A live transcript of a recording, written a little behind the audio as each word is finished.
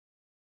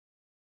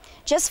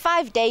Just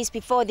 5 days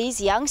before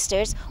these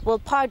youngsters will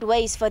part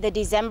ways for the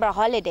December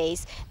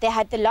holidays, they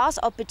had the last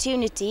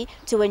opportunity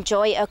to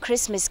enjoy a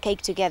Christmas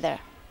cake together.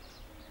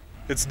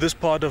 It's this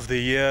part of the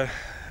year,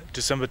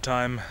 December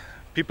time,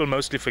 people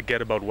mostly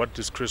forget about what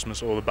is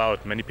Christmas all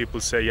about. Many people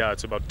say, yeah,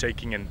 it's about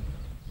taking and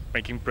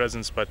making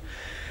presents, but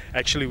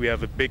actually we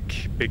have a big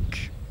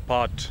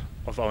part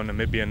of our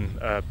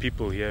Namibian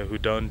people here who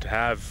don't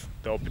have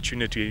the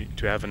opportunity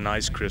to have a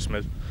nice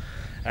Christmas,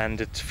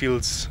 and it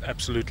feels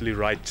absolutely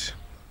right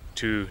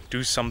to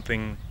do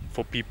something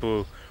for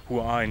people who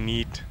are in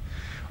need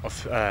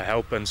of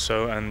help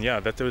and yeah,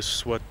 that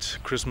is what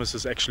Christmas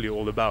is actually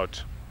all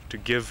about, to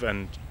give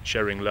and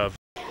sharing love.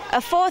 A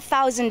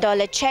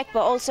 $4,000 check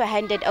was also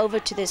handed over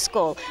to the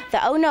school.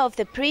 The owner of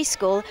the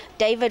preschool,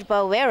 David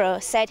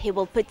Bowero, said he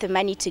will put the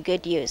money to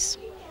good use.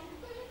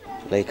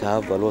 Like, I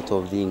have a lot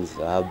of things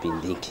I have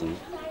been thinking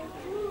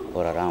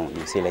all around.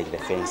 You see, like the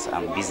fence,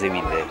 I'm busy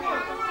with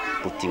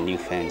putting new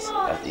fence.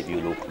 If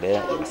you look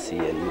there, you'll see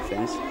a new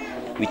fence,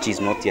 which is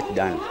not yet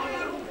done.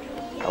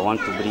 I want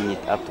to bring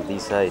it up to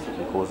this side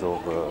because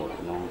of,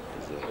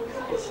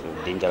 it's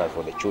dangerous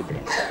for the children.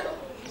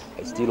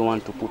 I still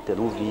want to put the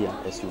roof here,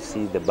 as you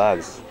see the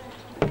bags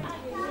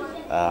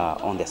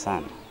on the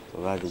sun,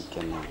 so that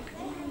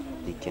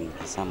they can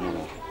be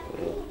somewhere.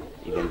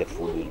 Even the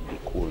food will be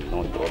cool,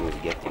 not always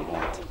getting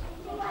hot.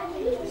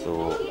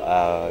 So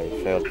I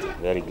felt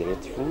very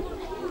grateful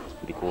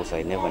because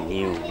I never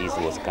knew this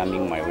was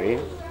coming my way.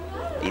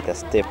 It's a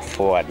step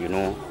forward,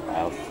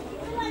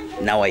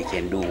 now I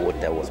can do what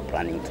I was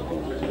planning to do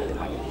with the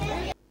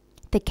money.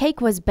 The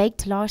cake was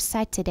baked last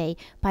Saturday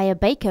by a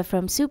baker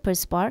from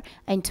Superspar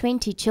and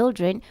 20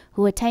 children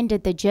who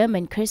attended the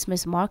German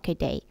Christmas Market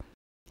Day.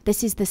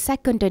 This is the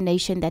second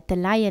donation that the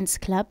Lions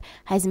Club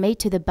has made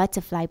to the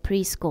Butterfly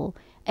Preschool.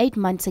 8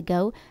 months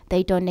ago,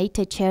 they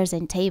donated chairs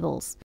and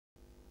tables.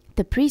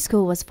 The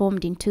preschool was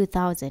formed in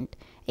 2000.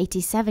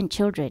 87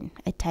 children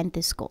attend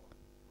the school.